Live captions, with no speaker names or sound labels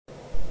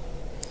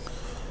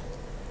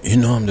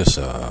I'm just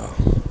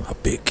a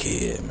big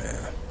kid,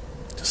 man.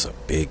 Just a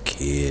big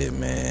kid,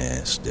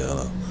 man.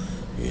 Still,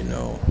 you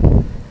know,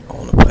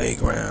 on the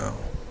playground,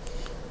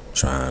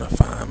 trying to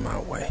find my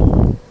way.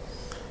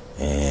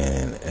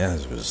 And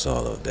as a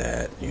result of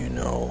that,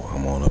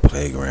 I'm on the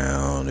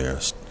playground.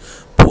 There's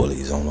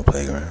bullies on the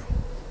playground.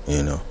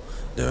 You know,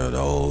 there are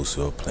those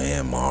who are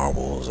playing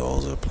marbles,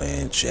 those who are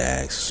playing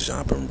jacks,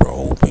 jumping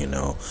rope.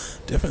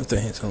 Different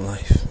things in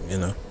life.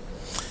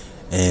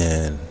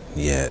 And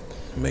yet,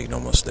 make no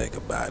mistake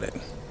about it,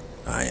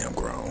 I am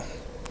grown.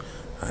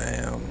 I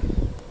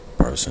am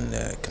a person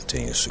that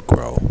continues to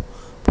grow,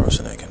 a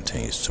person that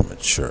continues to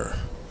mature.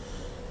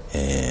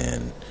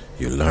 And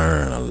you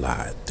learn a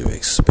lot through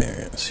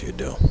experience. You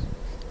do.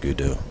 You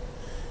do.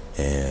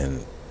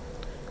 And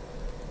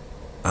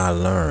I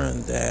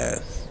learned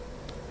that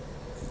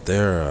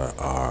there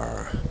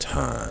are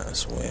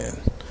times when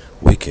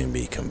we can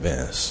be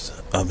convinced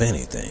of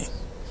anything.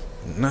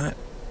 Not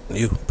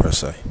you, per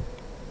se.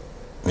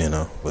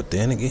 But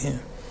then again,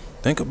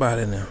 think about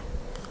it now.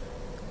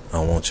 I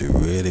want you to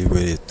really,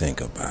 really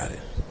think about it.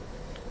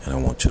 And I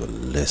want you to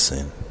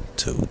listen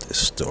to this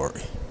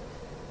story.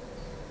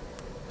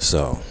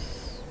 So,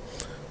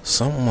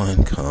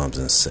 someone comes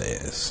and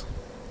says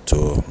to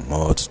a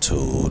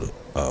multitude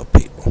of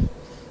people,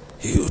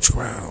 huge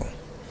crowd,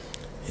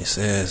 he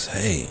says,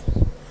 hey,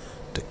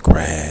 the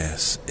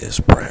grass is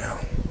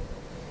brown.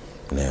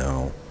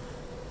 Now,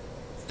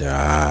 their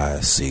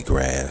eyes see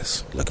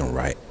grass, looking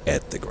right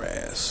at the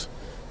grass.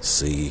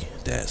 See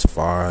that as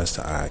far as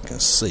the eye can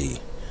see,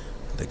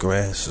 the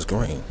grass is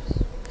green.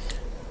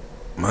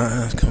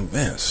 Mine's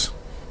convinced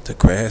the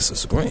grass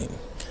is green.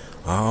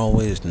 I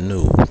always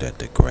knew that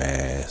the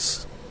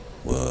grass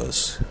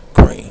was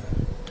green.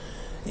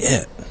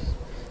 Yet,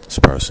 this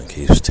person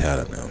keeps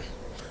telling them,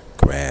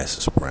 grass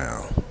is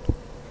brown.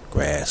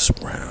 Grass is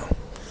brown.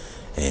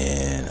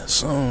 And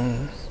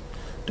soon,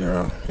 there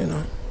are,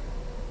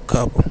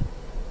 couple,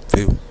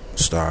 few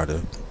start to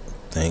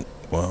think,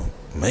 well,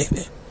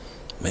 maybe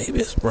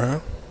it's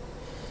brown.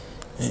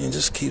 And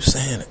just keep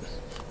saying it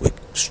with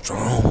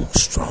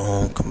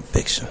strong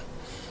conviction.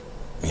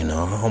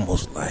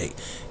 Almost like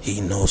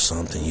he knows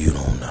something you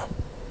don't know.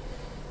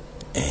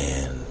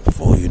 And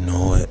before you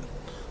know it,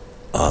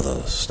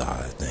 others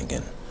started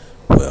thinking,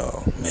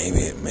 well, maybe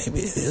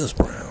it is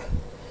brown.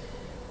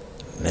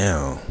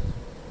 Now,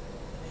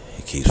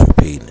 he keeps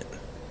repeating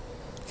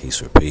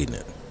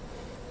it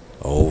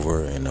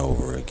over and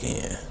over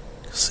again.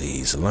 See,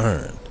 he's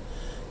learned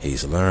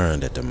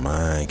that the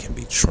mind can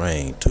be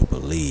trained to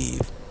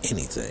believe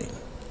anything.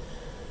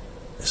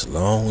 As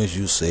long as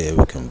you say it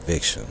with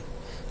conviction,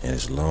 and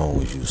as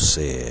long as you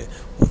say it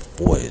with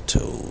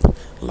fortitude,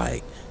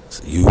 like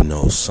you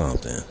know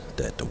something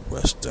that the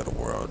rest of the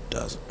world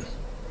doesn't.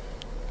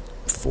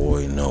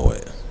 Before you know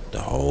it,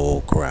 the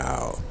whole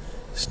crowd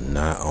is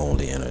not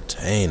only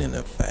entertaining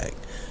the fact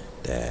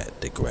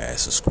that the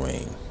grass is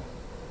green.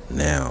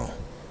 Now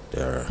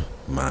their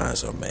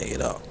minds are made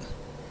up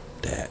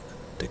that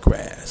the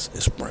grass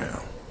is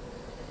brown.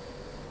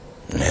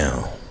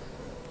 Now,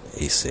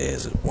 he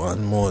says it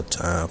one more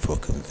time for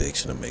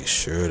conviction to make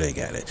sure they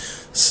got it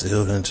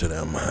sealed into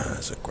their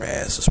minds. The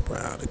grass is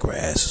brown. The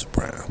grass is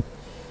brown.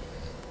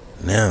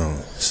 Now,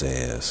 he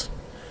says,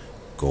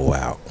 go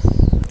out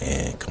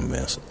and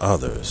convince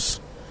others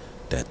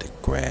that the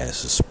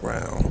grass is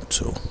brown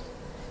too.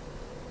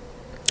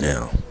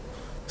 Now,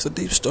 it's a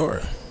deep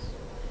story.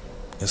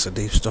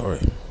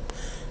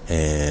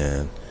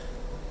 And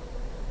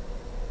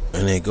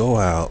when they go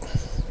out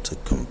to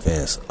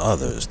convince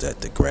others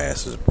that the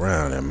grass is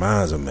brown, their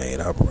minds are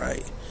made up,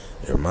 right?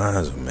 Their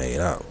minds are made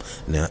up.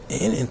 Now,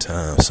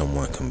 anytime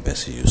someone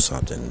convinces you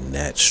something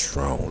that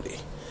strongly,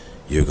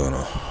 you're going to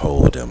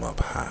hold them up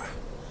high.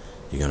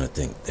 You're going to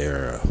think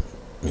they're,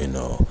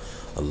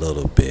 a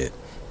little bit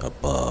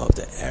above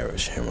the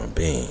average human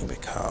being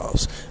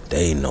because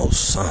they know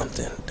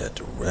something that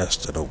the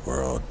rest of the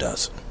world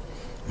doesn't.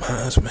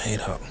 Mine's made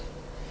up.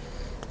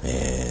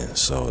 And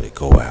so they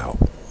go out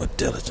with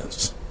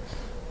diligence,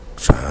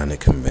 trying to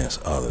convince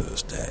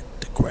others that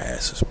the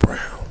grass is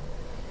brown.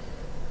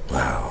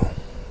 Wow,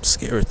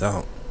 scary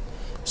thought.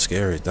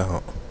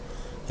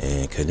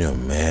 And can you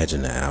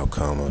imagine the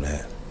outcome of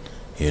that?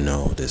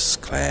 This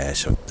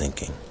clash of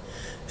thinking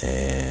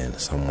and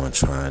someone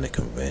trying to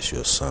convince you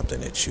of something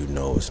that you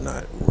know is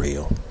not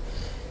real.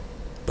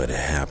 But it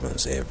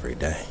happens every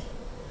day.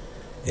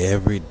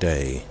 Every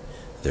day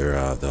there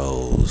are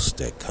those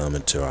that come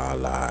into our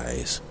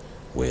lives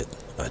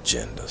with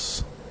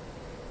agendas.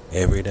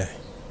 Every day.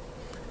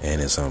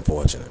 And it's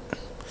unfortunate.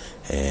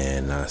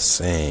 And not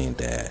saying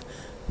that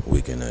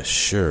we can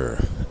assure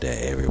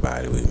that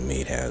everybody we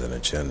meet has an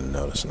agenda.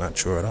 No, that's not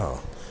true at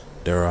all.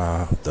 There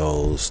are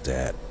those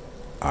that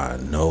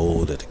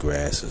know that the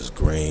grass is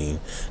green.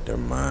 Their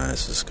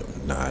minds is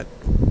not,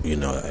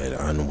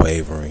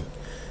 unwavering.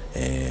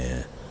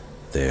 And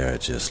they're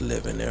just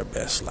living their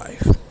best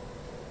life.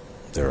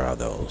 There are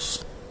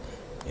those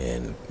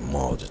in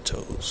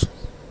multitudes.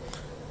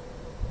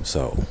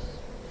 So,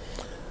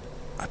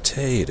 I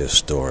tell you this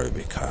story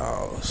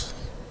because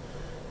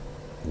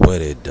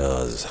what it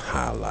does is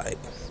highlight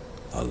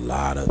a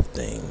lot of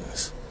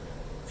things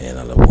in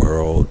the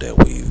world that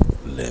we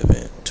live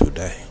in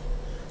today.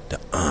 The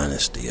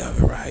honesty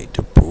of it, right?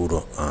 The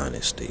brutal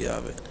honesty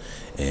of it.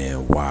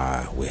 And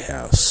why we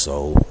have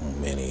so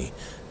many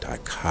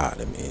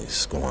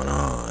dichotomies going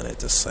on at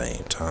the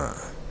same time.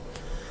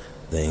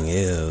 Thing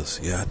is,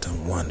 you have to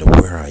wonder,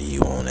 where are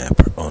you on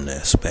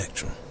that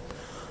spectrum?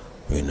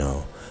 You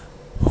know,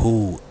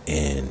 who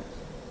in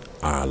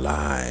our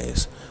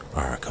lives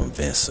are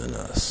convincing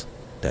us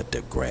that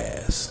the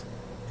grass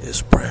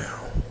is brown?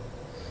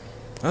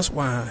 That's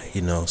why,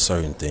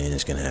 certain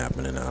things can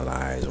happen in our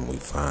lives and we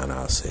find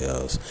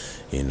ourselves,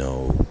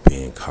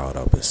 being caught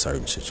up in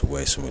certain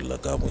situations. We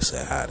look up and we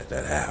say, how did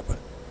that happen?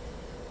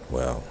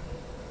 Well,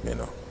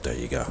 there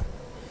you go.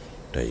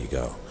 There you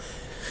go.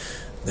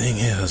 Thing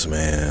is,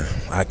 man,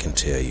 I can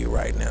tell you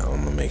right now,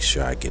 I'm going to make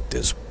sure I get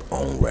this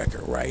on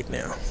record right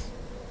now.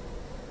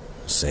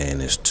 I'm saying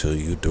this to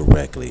you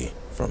directly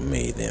from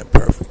me, the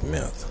Imperfect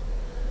Myth.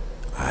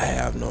 I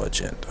have no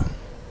agenda.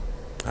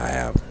 I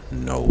have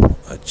no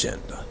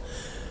agenda.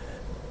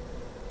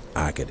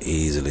 I could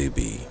easily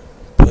be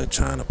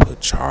trying to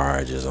put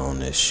charges on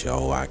this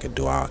show. I could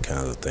do all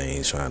kinds of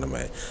things trying to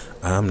make.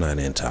 I'm not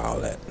into all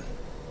that.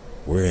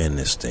 We're in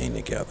this thing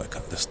together,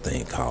 this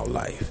thing called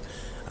life.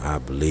 I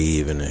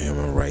believe in the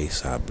human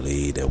race. I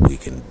believe that we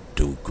can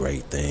do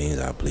great things.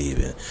 I believe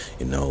in,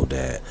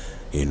 that,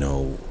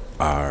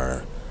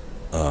 our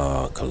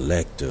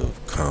collective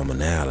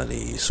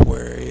commonalities,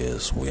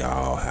 whereas we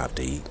all have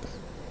to eat.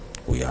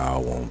 We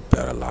all want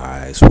better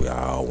lives. We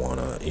all want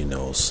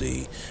to,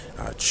 see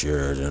our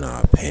children,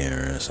 our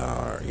parents,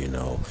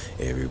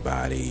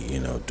 everybody,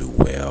 do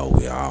well.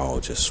 We all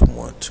just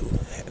want to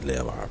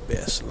live our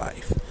best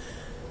life.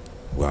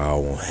 We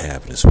all want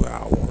happiness. We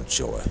all want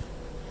joy.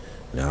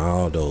 Now,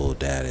 although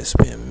that has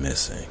been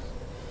missing,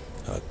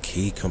 a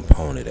key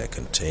component that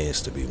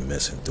continues to be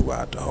missing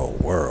throughout the whole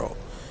world,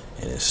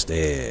 and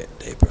instead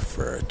they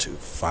prefer to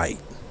fight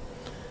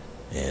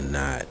and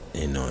not,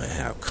 and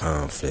have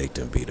conflict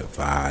and be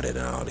divided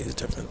and all these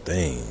different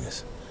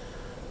things.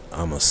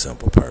 I'm a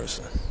simple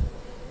person.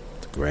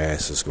 The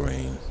grass is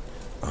green.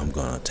 I'm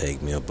going to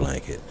take me a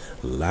blanket,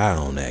 lie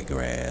on that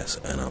grass,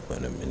 and I'm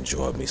going to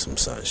enjoy me some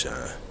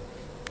sunshine.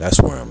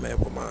 That's where I'm at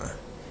with mine.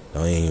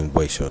 Don't even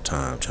waste your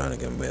time trying to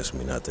convince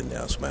me nothing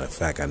else. Matter of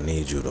fact, I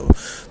need you to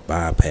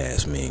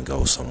bypass me and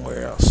go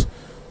somewhere else.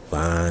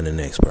 Find the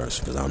next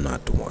person, because I'm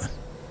not the one.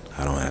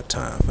 I don't have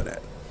time for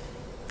that.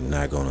 You're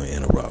not going to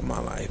interrupt my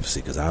life.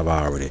 See, because I've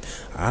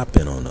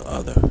been on the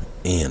other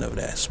end of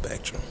that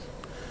spectrum.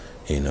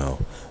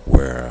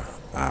 Where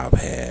I've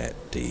had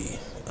the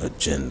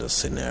agenda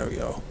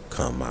scenario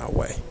come my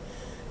way.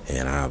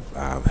 And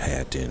I've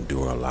had to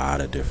endure a lot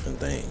of different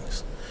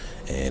things.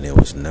 And it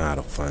was not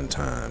a fun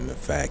time. In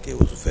fact, it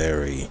was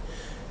very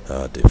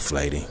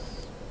deflating.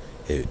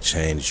 It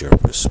changed your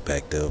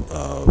perspective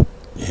of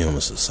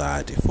human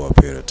society for a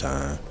period of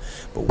time.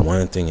 But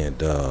one thing it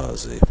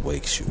does, it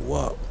wakes you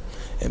up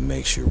and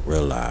makes you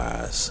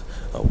realize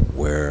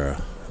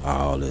where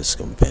all this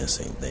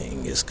convincing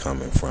thing is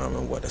coming from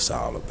and what it's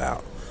all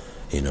about.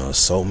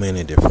 So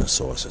many different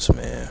sources,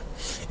 man.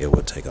 It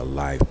would take a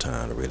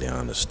lifetime to really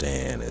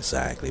understand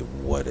exactly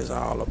what it's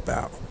all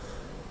about.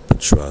 But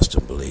trust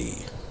and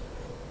believe,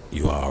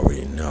 you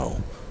already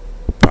know,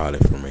 probably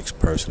from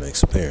personal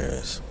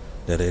experience,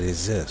 that it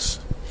exists.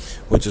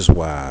 Which is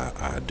why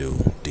I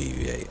do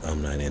deviate.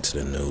 I'm not into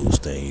the news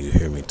thing. You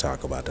hear me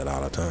talk about that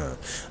all the time.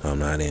 I'm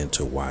not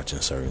into watching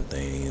certain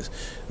things.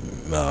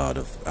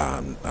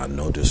 I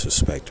no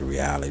disrespect to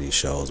reality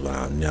shows, but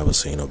I've never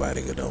seen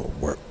nobody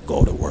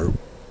go to work.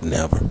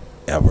 Never,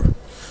 ever.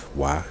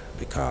 Why?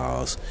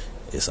 Because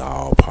it's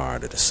all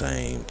part of the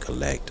same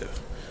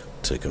collective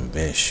to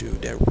convince you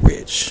that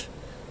rich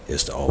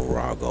is the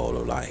overall goal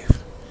of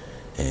life.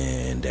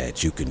 And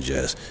that you can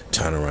just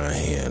turn around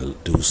here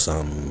and do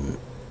something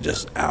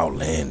just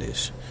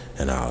outlandish,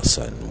 and all of a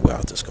sudden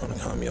wealth is going to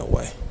come your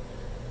way.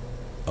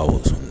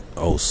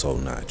 So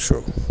not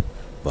true.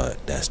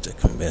 But that's the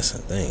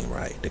convincing thing,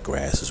 right? The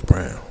grass is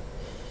brown.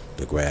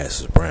 The grass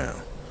is brown.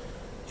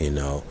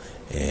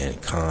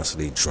 And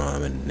constantly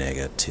drumming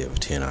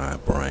negativity in our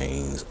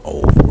brains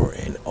over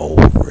and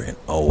over and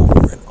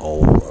over and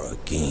over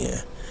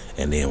again.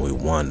 And then we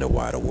wonder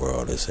why the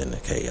world is in the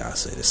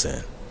chaos it is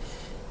in.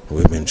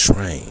 We've been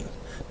trained.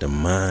 The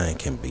mind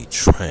can be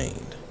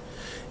trained.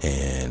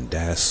 And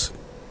that's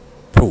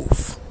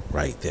proof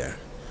right there.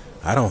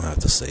 I don't have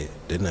to say it.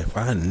 If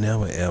I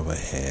never ever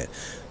had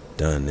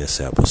done this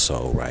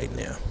episode right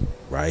now,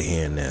 right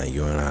here and now,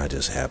 you and I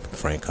just have a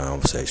frank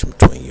conversation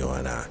between you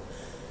and I,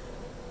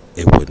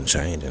 it wouldn't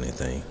change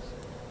anything.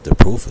 The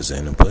proof is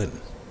in the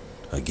pudding.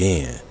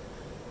 Again,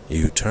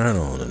 you turn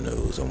on the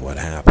news and what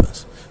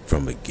happens?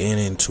 From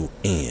beginning to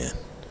end,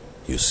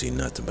 you see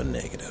nothing but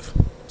negative.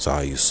 That's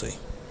all you see.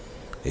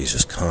 It's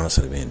just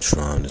constantly being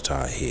drummed into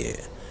our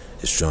head.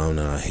 It's drummed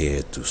in our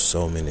head through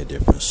so many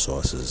different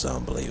sources. It's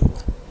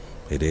unbelievable.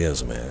 It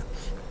is, man.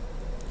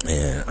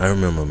 And I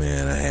remember,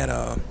 man, I had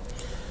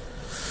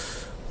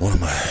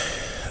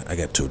I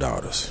got 2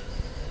 daughters,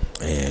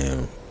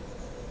 and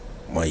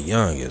my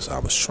youngest, I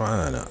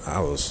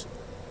was,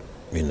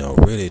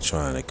 really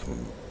trying to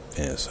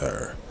convince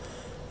her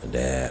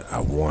that I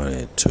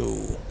wanted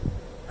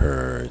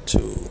her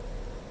to,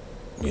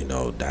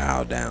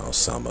 dial down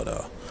some of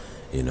the,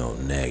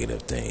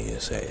 negative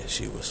things that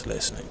she was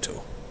listening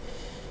to.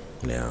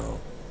 Now,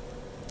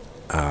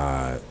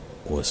 I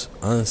was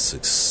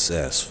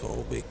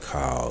unsuccessful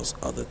because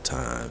of the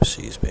time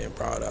she's been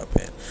brought up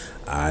in.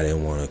 I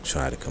didn't want to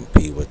try to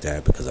compete with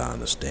that because I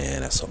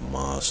understand that's a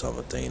monster of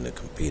a thing to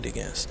compete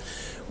against.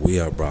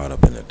 We are brought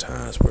up in the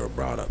times we're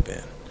brought up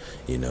in.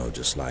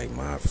 Just like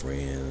my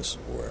friends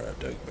were,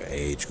 the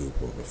age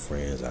group of the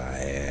friends I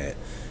had,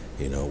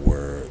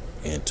 were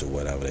into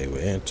whatever they were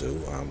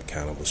into. I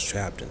kind of was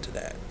trapped into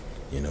that.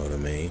 You know what I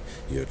mean?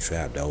 You're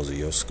trapped. Those are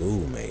your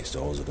schoolmates.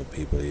 Those are the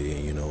people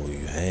you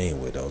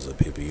hang with. Those are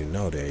the people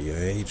they're your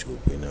age group.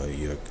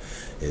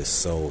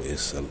 It's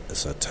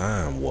a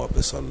time warp.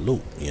 It's a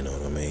loop. You know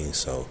what I mean?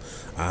 So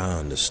I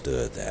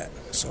understood that.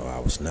 So I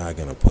was not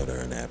gonna put her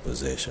in that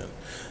position.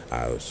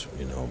 I was,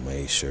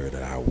 made sure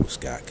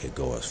that could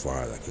go as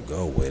far as I could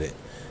go with it.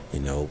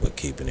 But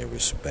keeping it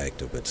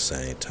respectful at the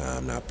same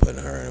time, not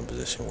putting her in a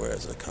position where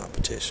it's a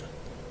competition.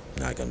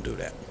 Not gonna do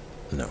that.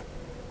 No.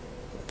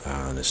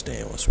 I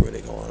understand what's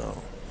really going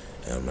on,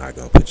 and I'm not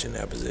going to put you in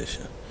that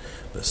position.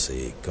 But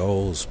see, it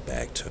goes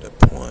back to the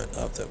point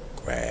of the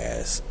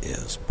grass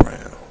is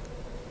brown,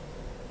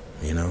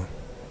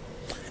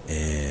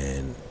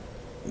 and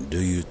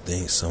do you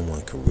think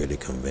someone could really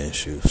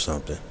convince you of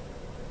something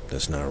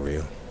that's not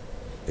real?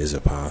 Is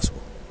it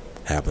possible?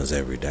 Happens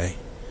every day.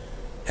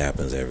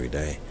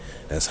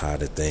 That's how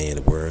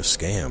the word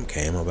scam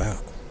came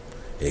about.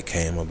 It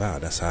came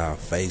about. That's how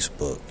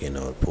Facebook,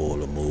 pull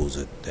the moves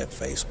that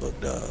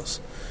Facebook does,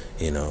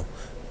 and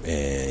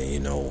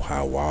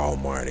how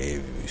Walmart,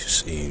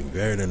 you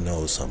better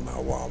know something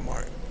about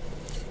Walmart.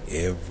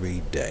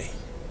 Every day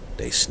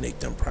they sneak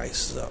them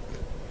prices up.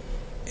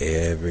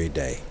 Every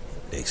day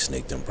they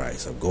sneak them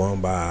prices up. Go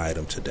and buy an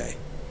item today.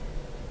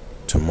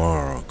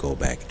 Tomorrow, go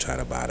back and try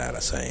to buy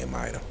that same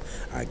item.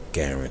 I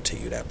guarantee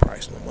you that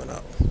price went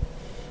up.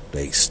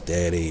 They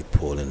steady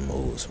pulling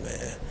moves,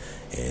 man,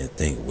 and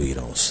think we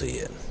don't see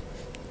it.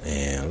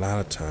 And a lot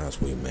of times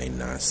we may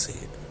not see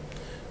it.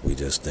 We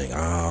just think,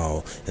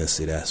 and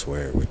see, that's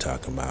where we're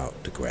talking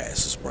about the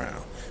grass is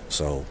brown.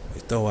 So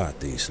we throw out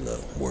these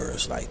little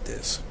words like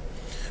this.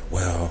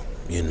 Well,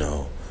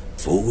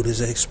 food is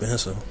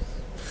expensive.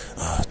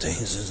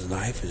 Things in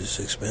life is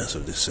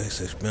expensive. This is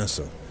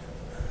expensive.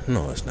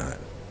 No, it's not.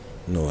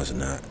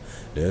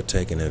 They're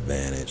taking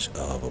advantage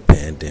of a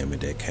pandemic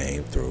that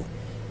came through.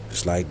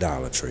 Just like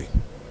Dollar Tree.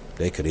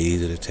 They could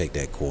easily take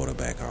that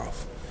quarterback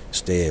off.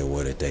 Instead,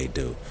 what did they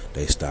do?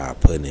 They start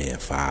putting in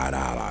 $5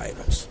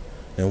 items.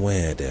 And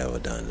when had they ever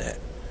done that?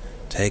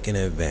 Taking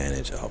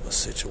advantage of a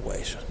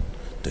situation.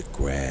 The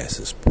grass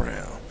is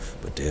brown.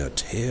 But they'll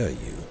tell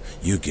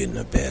you getting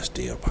the best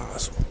deal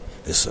possible.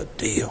 It's a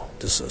deal.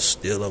 This is a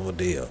steal of a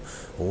deal.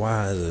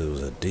 Why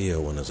is it a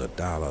deal when it's a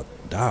dollar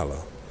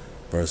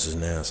versus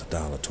now it's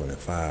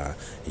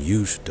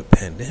 $1.25? The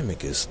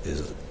pandemic is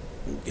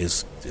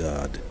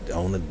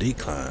on the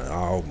decline,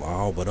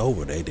 all but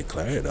over. They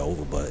declared it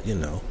over, but it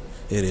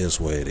is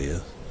what it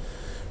is.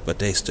 But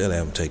they still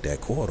haven't taken that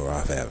quarter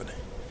off, haven't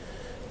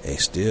they? They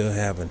still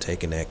haven't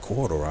taken that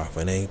quarter off,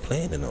 and they ain't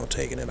planning on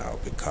taking it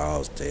off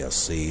because they are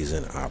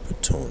seizing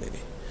opportunity.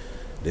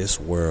 This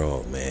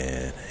world,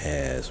 man,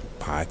 has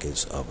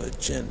pockets of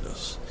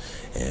agendas,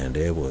 and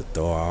they will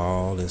throw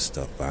all this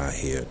stuff out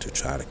here to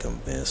try to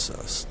convince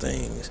us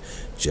things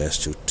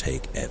just to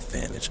take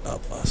advantage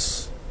of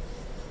us.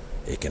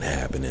 It can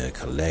happen in a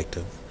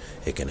collective.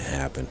 It can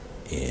happen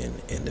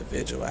in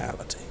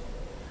individuality.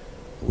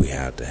 We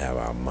have to have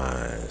our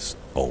minds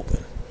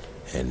open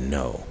and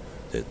know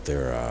that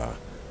there are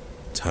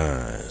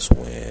times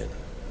when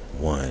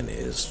one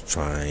is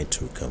trying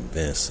to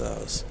convince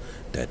us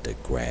that the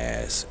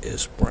grass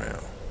is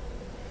brown.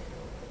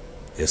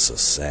 It's a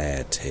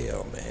sad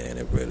tale, man.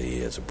 It really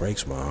is. It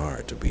breaks my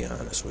heart, to be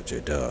honest with you.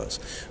 It does.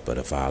 But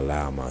if I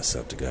allow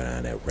myself to go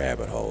down that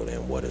rabbit hole,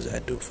 then what does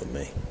that do for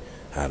me?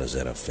 How does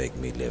that affect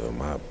me living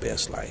my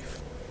best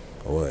life?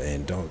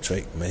 And don't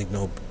make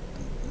no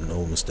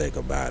mistake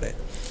about it.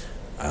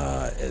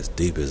 As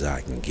deep as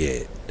I can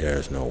get,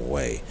 there's no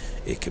way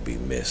it could be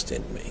missed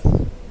in me.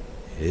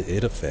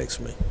 It affects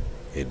me.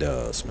 It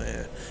does,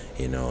 man.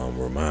 I'm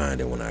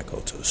reminded when I go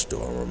to the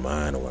store. I'm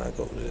reminded when I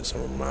go to this.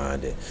 I'm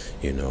reminded,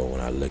 when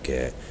I look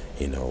at,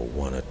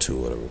 one or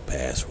two of the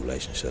past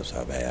relationships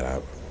I've had.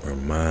 I'm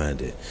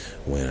reminded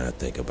when I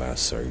think about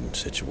certain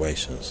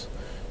situations,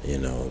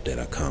 that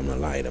have come to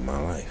light in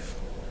my life.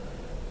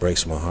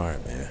 Breaks my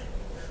heart, man.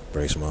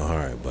 Breaks my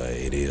heart, but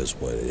it is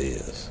what it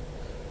is.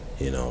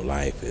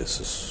 Life is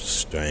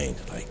strange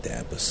like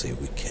that. But see,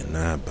 we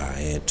cannot buy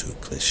into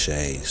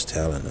cliches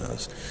telling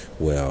us,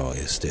 well,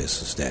 it's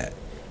this, it's that.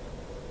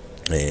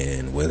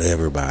 And with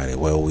everybody,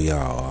 well, we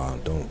all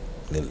don't.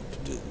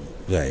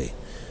 Hey,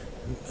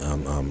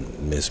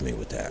 miss me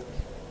with that.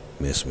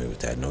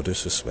 No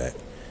disrespect.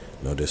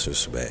 No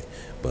disrespect.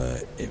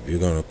 But if you're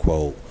gonna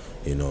quote,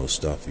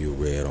 stuff you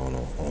read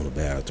on the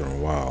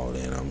bathroom wall,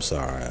 then I'm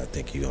sorry. I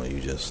think you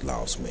just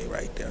lost me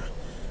right there.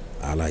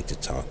 I like to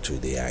talk to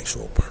the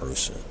actual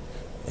person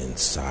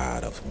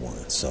inside of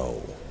one's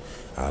soul.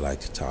 I like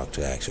to talk to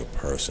the actual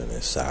person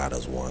inside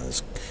of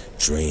one's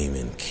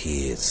dreaming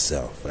kid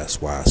self. That's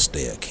why I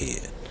stay a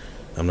kid.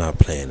 I'm not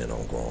planning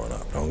on growing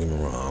up. Don't get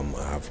me wrong.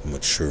 I've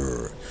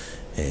matured,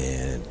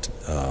 and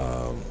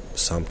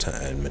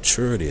sometimes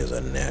maturity is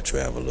a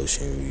natural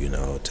evolution.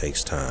 It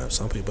takes time.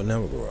 Some people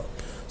never grow up.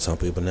 Some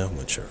people never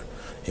mature.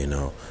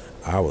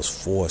 I was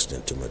forced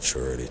into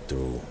maturity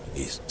through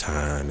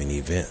time and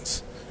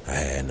events. I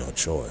had no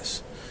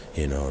choice.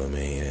 You know what I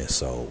mean? And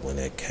so when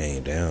it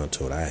came down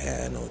to it, I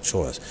had no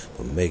choice.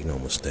 But make no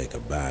mistake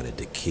about it,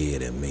 the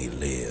kid in me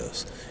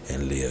lives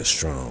and lives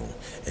strong.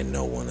 And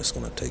no one is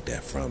going to take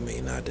that from me.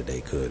 Not that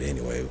they could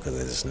anyway, because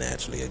it's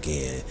naturally,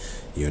 again,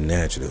 you're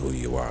naturally who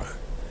you are.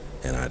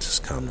 And I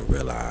just come to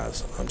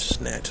realize I'm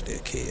just naturally a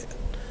kid.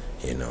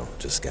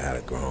 Just got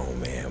a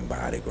grown man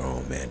body,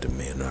 grown man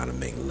demeanor, know how to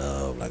make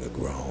love like a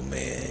grown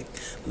man,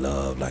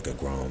 love like a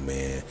grown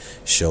man,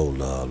 show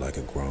love like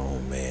a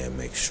grown man,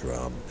 make sure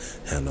I'm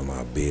handle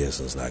my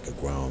business like a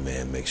grown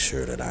man, make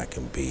sure that I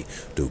can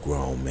do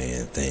grown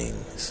man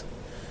things.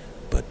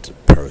 But the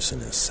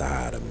person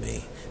inside of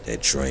me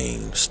that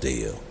dreams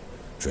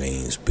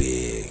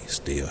big,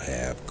 still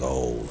have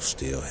goals,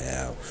 still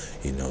have,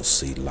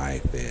 see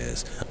life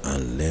as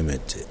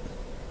unlimited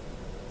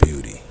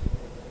beauty,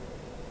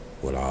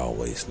 will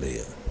always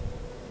live.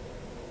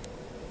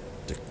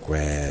 The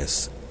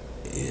grass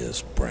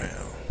is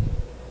brown.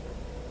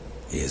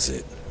 Is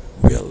it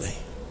really?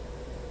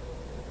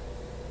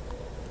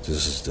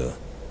 This is the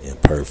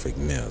Imperfect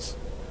Mess,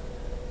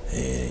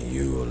 and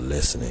you are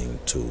listening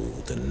to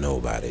the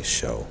Nobody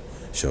Show.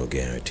 Show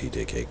guaranteed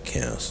to get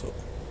canceled.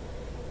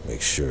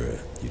 Make sure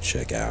you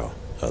check out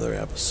other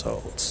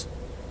episodes.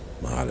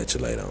 I'll holler at you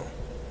later on.